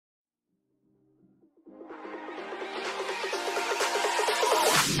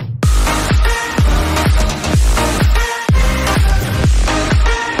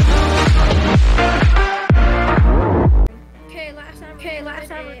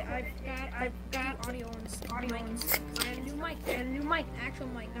I've got audio and a new mic, actual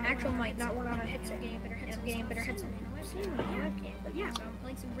mic, not one on a headset. Better headset. I've seen my webcam, but yeah, so I'm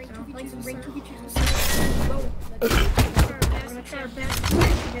playing some great 2v2's.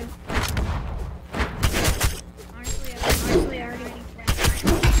 Honestly, I already need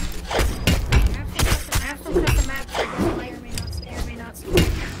I have some custom maps that may or may not see.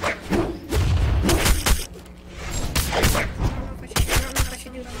 I don't know if I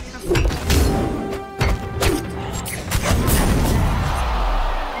should do it on the custom.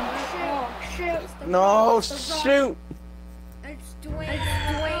 No, shoot! It's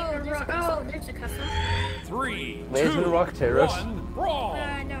Dwayne the Rock. Oh, there's a custom. 3, Laser 2, Rock Terrace. 1, brawl!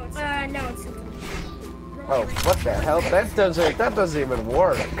 No, it's simple. Oh, what the hell? That doesn't even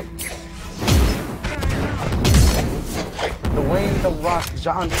work. Dwayne the Rock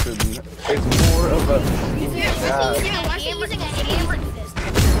Johnson is more of a...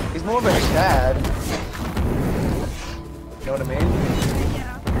 He's more of a Chad. You know what I mean?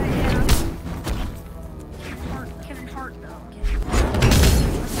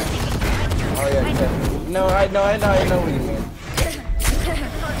 Oh yeah, no, I know what you mean.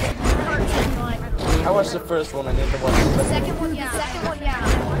 I watched the first one, I need to watch the second one. The second one, yeah.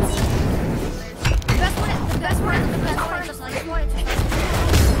 The best part is just like,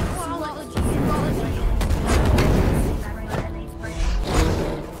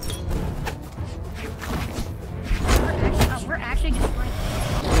 we're actually just like...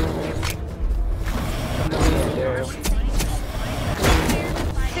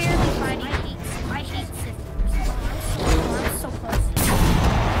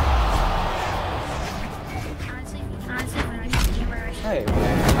 Hey,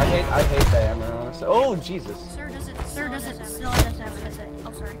 I hate that hammer, honestly. Oh, Jesus. Sir doesn't still have a headset.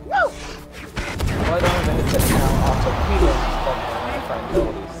 Oh, sorry. No! Well, I don't have a headset now. Also, if I know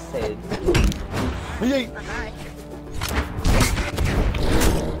what he said. Yay!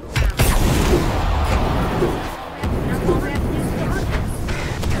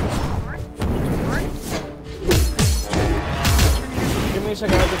 Give me a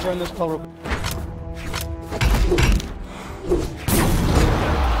second, I have to turn this color.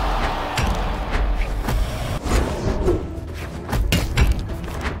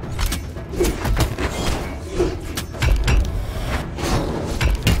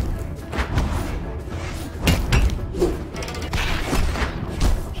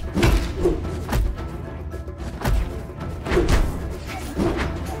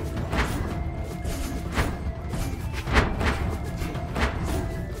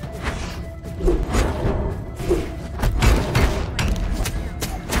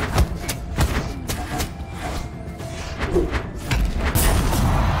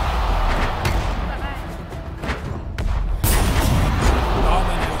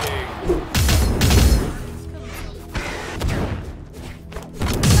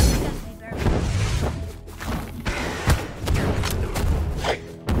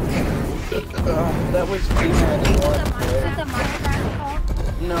 That was Peacock he wanted to play.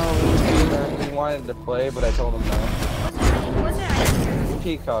 No, it was Peacock he wanted to play, but I told him no. Was it?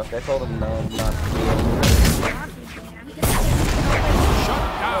 Peacock, I told him no, not to be Shut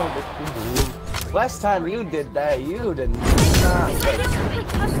down! Last time you did that, you did not.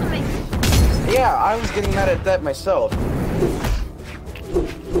 Yeah, I was getting mad at that myself.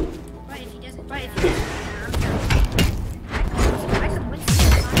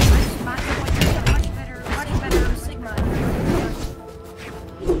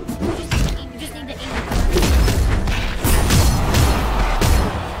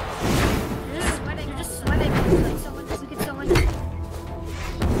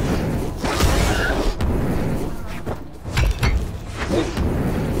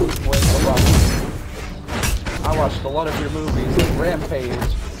 I watched a lot of your movies, like Rampage.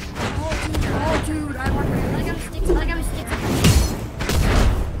 Oh, dude, I gotta stick to Limonge.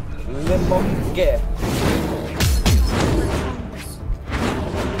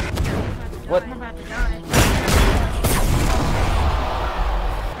 What? I'm about to die.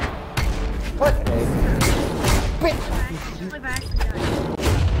 What? Hey. I'm about to die.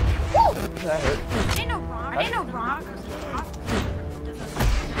 That hurt. Ain't no rock.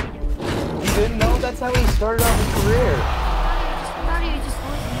 You didn't know that's how he started off his career.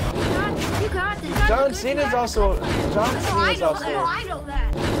 You got this. John Cena's also. John Cena's also. I know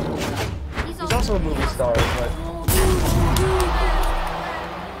that. He's also a movie star, but.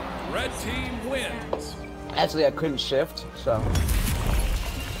 Red team wins. Actually, I couldn't shift, so.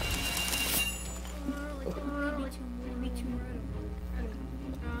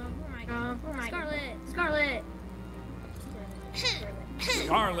 Scarlet.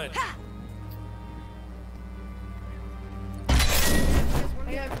 Scarlet.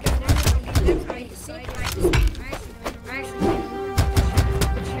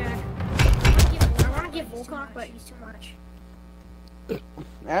 But he's too much.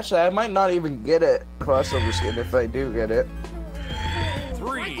 Actually, I might not even get it crossover skin if I do get it.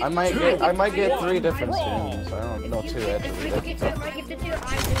 3, I might 2, get 3 1, different brawl. skins. I don't know 2 If I actually. get the 2, I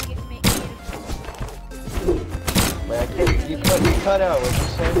will get make Wait, I can't. You cut out. What you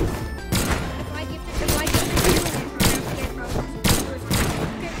say? If I get the 2, I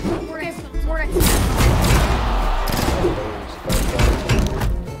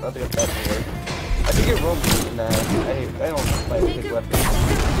I'll get that to work. I think it roams. Nah, I don't like big weapons.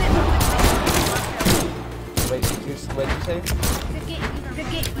 Wait, you say?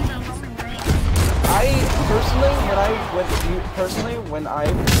 When I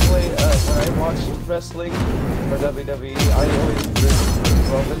watched wrestling for WWE, I always root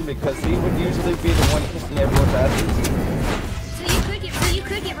Roman because he would usually be the one kicking everyone's asses. So you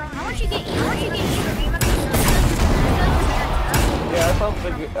could get Roman. How much you get? Yeah, I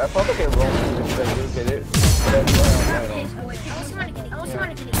probably get Roman if I do get it. But I don't. I also want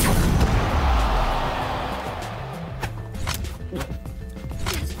to get it.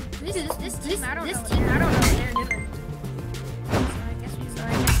 This team, I don't know they're different. So I guess we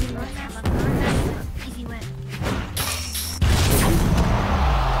have easy win.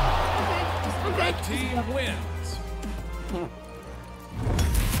 Okay. Red team wins.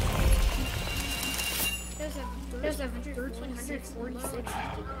 There's a 1346.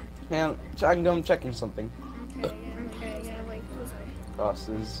 Man, I'm checking something. Okay, yeah, like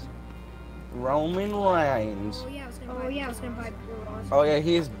Crosses. Roman Reigns. Oh yeah, I was gonna buy blue ones. Oh yeah,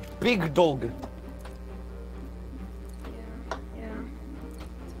 he is big dog. Yeah.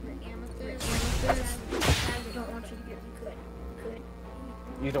 Amethyst. I don't want you to get good.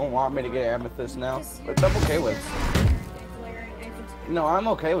 You don't want me to get amethyst now? Which I'm okay with. No, I'm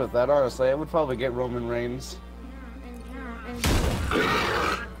okay with that, honestly. I would probably get Roman Reigns. And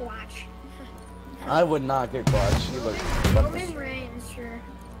Watch. I would not get Quatch. He looks Roman Reigns, sure.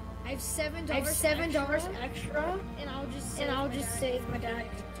 I have $7 extra, and I'll just save my dad.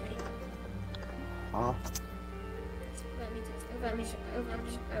 Huh?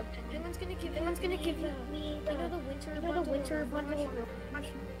 Everyone's gonna give me the winter bundle.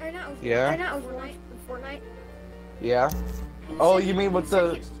 Yeah? Or not overnight, Fortnite. Yeah? Oh, you mean with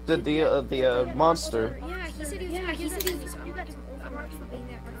the monster? Yeah, he said he was. You got some marks for being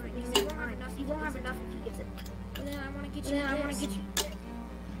that behind. He said he won't have enough if he gets it. And then I want to get you.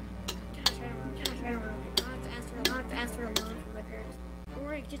 Gosh, I don't know. I'll have to ask for a mod from my parents.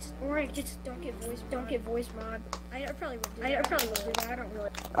 Or just don't get voice mod. I probably would do that. I don't really.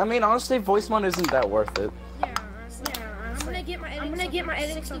 I mean, honestly, voice mod isn't that worth it. Yeah, honestly. I'm gonna get my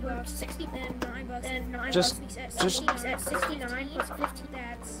editing $60, 60 and $9 and $9 Just- at 69 plus 50.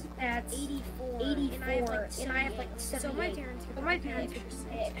 That's 84. And I have like 7. So my parents would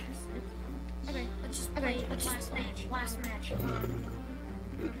say. Okay, let's just play last match. I'm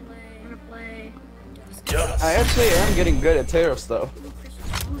gonna play. I actually am getting good at tariffs, though.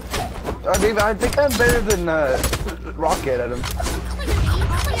 I mean, I think I'm better than Rocket at him.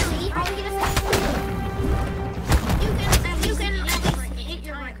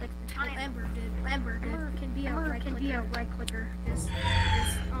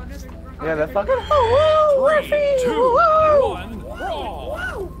 Yeah, that fucking. 3, 2, 1, brawl.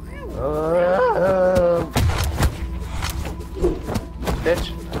 Bitch.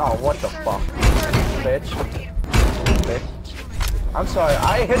 Oh, what the fuck? Bitch. Bitch. I'm sorry,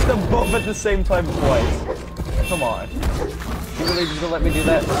 I hit them both at the same time twice. Come on. You really just gonna let me do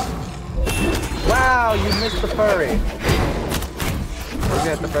that? Wow, you missed the furry. Did you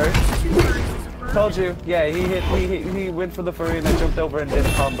hit the furry? Told you. Yeah, he went for the furry and I jumped over and did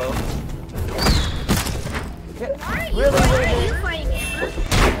a combo. Really?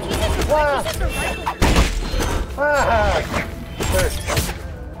 Wow. Ah. Hurt.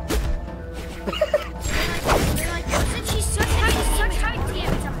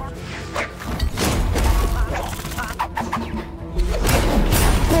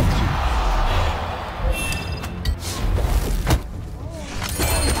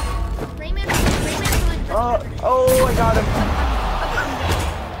 Oh, I got him.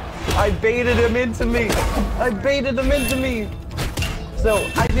 I baited him into me. So,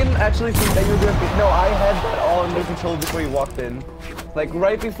 I didn't actually think that you were going to... No, I had that all under control before you walked in. Like,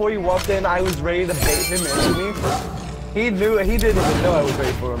 right before you walked in, I was ready to bait him into me. He didn't even know I was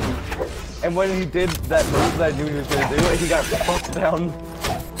ready for him. And when he did that move that I knew he was going to do, he got fucked down.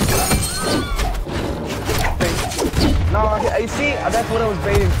 No, I see. That's what I was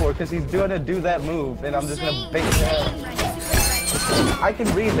baiting for, because he's gonna do that move, and I'm just gonna bait him. I can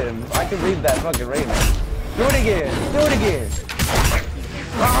read him. I can read that fucking Rayman. Do it again. Do it again.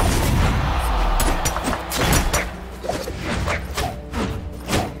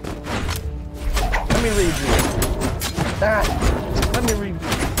 Let me read you. Let me read you.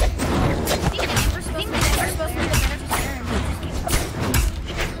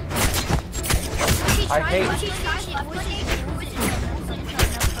 I hate.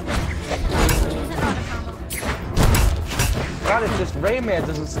 God, it's just Rayman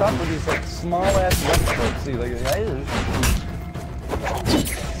doesn't stop with these like small ass left hooks. See, like,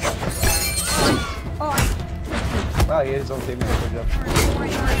 wow, he is okay, man. Good job.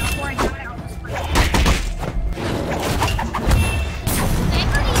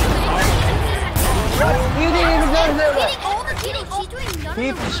 You didn't even know that.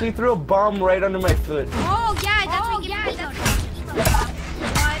 She threw a bomb right under my foot. Oh yeah, that's what you get.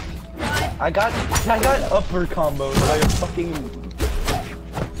 I got upper combos like a fucking.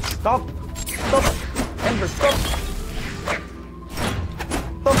 Stop! Ember, stop!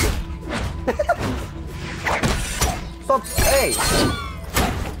 Stop! Hey!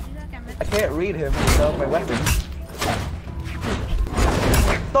 I can't read him without my weapon.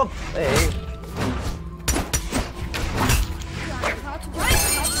 Stop! Hey!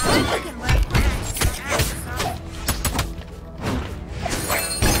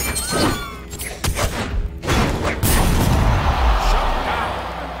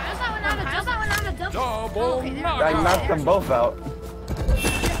 I knocked them both out.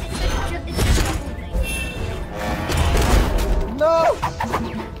 No!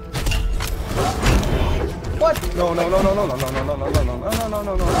 What? No! No!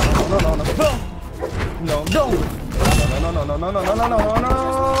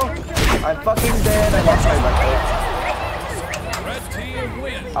 I'm fucking dead. I lost my rifle. Red team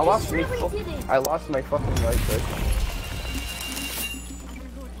wins. I lost my fucking rifle.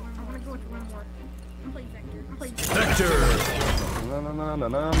 Vector.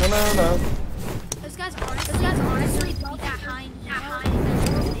 No. Those guys honestly beat that high.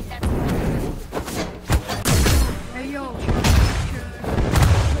 Hey yo.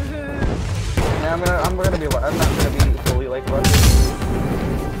 Yeah, I'm not gonna be fully like one.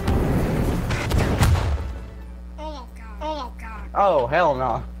 Oh god. Oh hell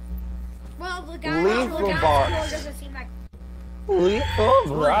no. Well, the guy Lethal box. doesn't seem like Lethal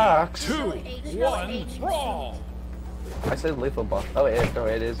box. 2, 1, brawl. I said lethal box. Oh,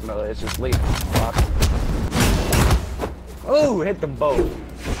 it is. No, it's just lethal box. Oh, hit them both.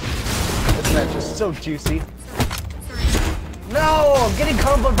 This match is so juicy. No, I'm getting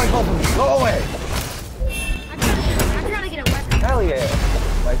comboed by both of them. Go away. I'm trying to get a weapon. Hell yeah.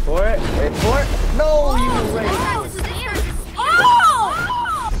 Wait for it. No, you were right.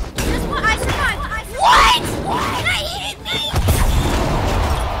 Oh! That's what I survived. What? Can I eat it?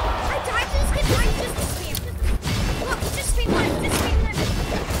 I died to this kid. Look, just spam one.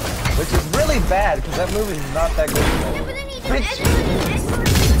 Which is really bad, because that move is not that good. Yeah, but then he did excellent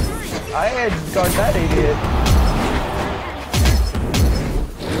time. I had got that idiot.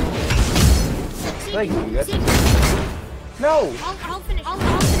 Thank you. No! I'll finish.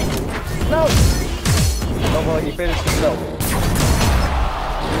 No! Oh, well, he finished himself.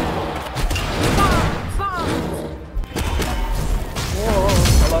 Whoa,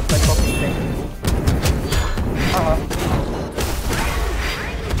 I lost my fucking thing.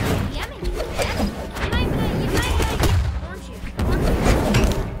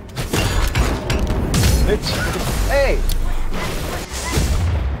 Bitch. Hey!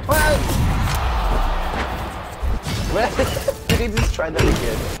 What? Did he just try that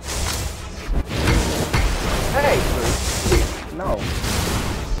again? Hey! No.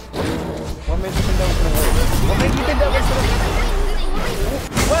 What made you think that was gonna work? What made you think that was gonna work?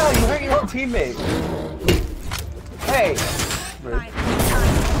 Well, you hurt your own teammate. Hey!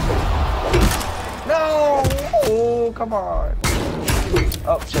 No! Oh, come on.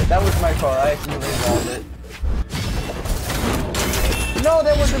 Oh shit, that was my fault. I accidentally rolled it. No,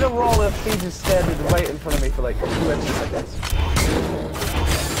 that wasn't a roll if he just standing right in front of me for like 2 extra seconds.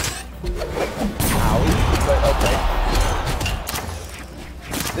 Owie. But okay.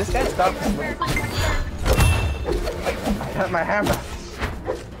 This guy stopped moving. I got my hammer.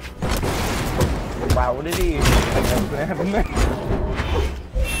 Wow, what did he use?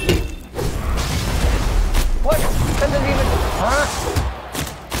 What? That doesn't even... Huh?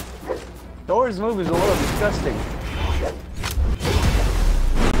 Thor's move is a little disgusting.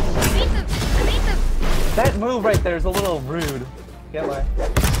 That move right there is a little rude. Get away.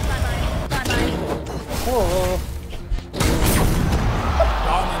 Bye-bye. Whoa.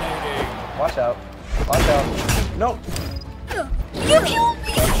 Watch out. Watch out. Nope.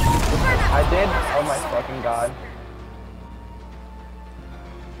 I did? Oh my fucking god.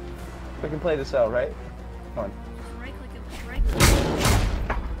 We can play this out, right? Come on.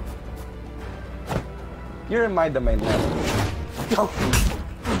 You're in my domain now. No.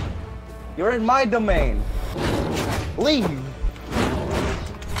 You're in my domain. Leave.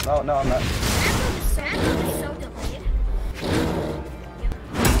 No, I'm not.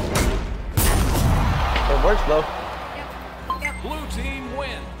 It works though. Blue team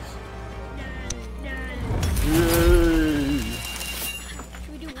wins. Yay.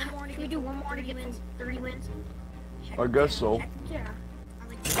 Should we do one more to get 30 wins? I guess so. Yeah.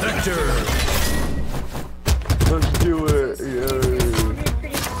 Vector. Let's do it. Yay.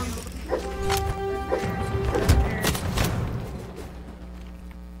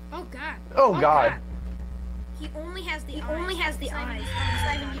 Oh god. Oh god. He only has the eyes.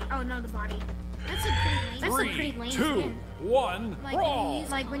 Oh no, the body. That's a pretty lame. 3, 2, 1, brawl.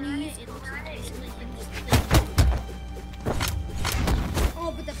 When you use it looks like basically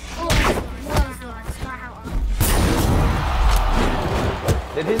oh, but the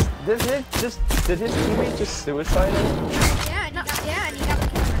Did his teammate just suicide him? Yeah, and he got the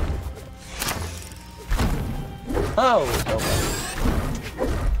camera. Oh, okay.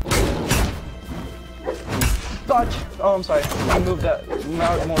 Dodge! Oh, I'm sorry. I moved that.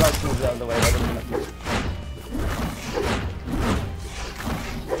 More like moved out of the way. I didn't mean to.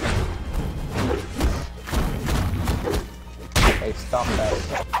 Hey, stop that.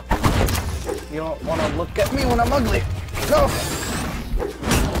 You don't want to look at me when I'm ugly. No!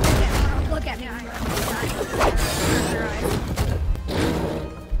 Look at me.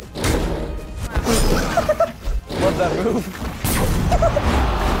 Love that move.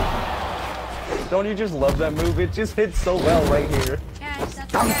 Don't you just love that move? It just hits so well right here. Yeah, that's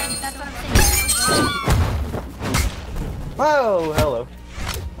what I'm saying. Oh, hello.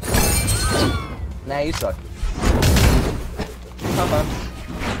 Nah, you suck. Come on.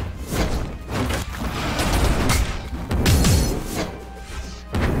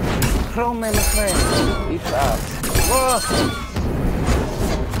 Roman friend, eat up. Whoa!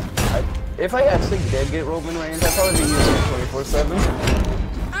 If I actually did get Roman Reigns, I'd probably be using it 24/7.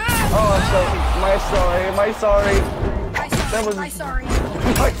 Oh, I'm so. My sorry. That was. My sorry.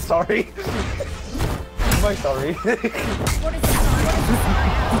 My sorry. My sorry. What is it sorry?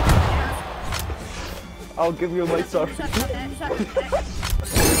 I'll give you my sorry.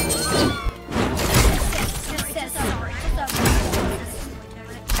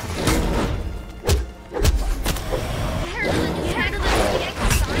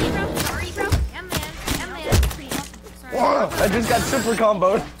 I just got super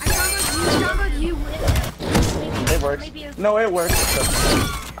comboed. It works. No, it works.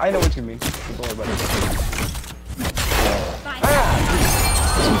 I know what you mean. Don't worry about it. Ah!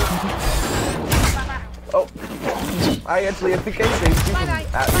 Oh, I actually think I saved you.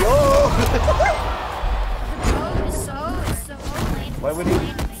 Yo! Why would he?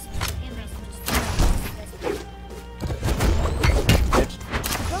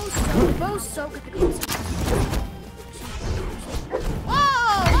 Bo's so good at close.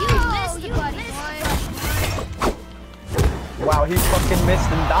 Whoa! You missed, buddy. Wow, he fucking missed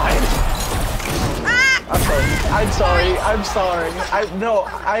and died. I'm sorry.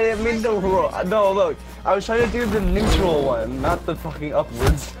 I didn't mean to roll. No, look. I was trying to do the neutral one, not the fucking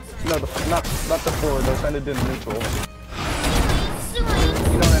upwards. No, not the forward. I was trying to do the neutral one. You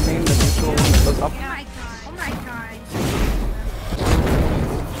know what I mean? The neutral one that goes up. Oh my god.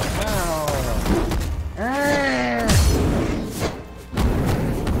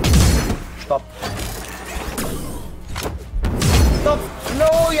 Stop. Stop! No,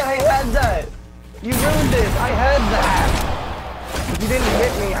 yeah, I had that! You ruined it! I had that! If you didn't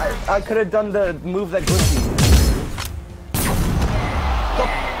hit me, I could have done the move that glitchy. Stop!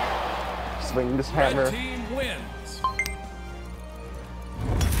 Swing this hammer. Red team wins.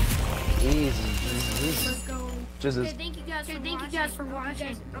 Easy. Let's go. Jesus. Okay, thank you guys for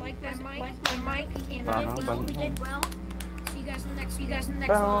watching. I like that mic, and we did well. See you guys in the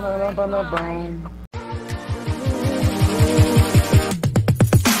next.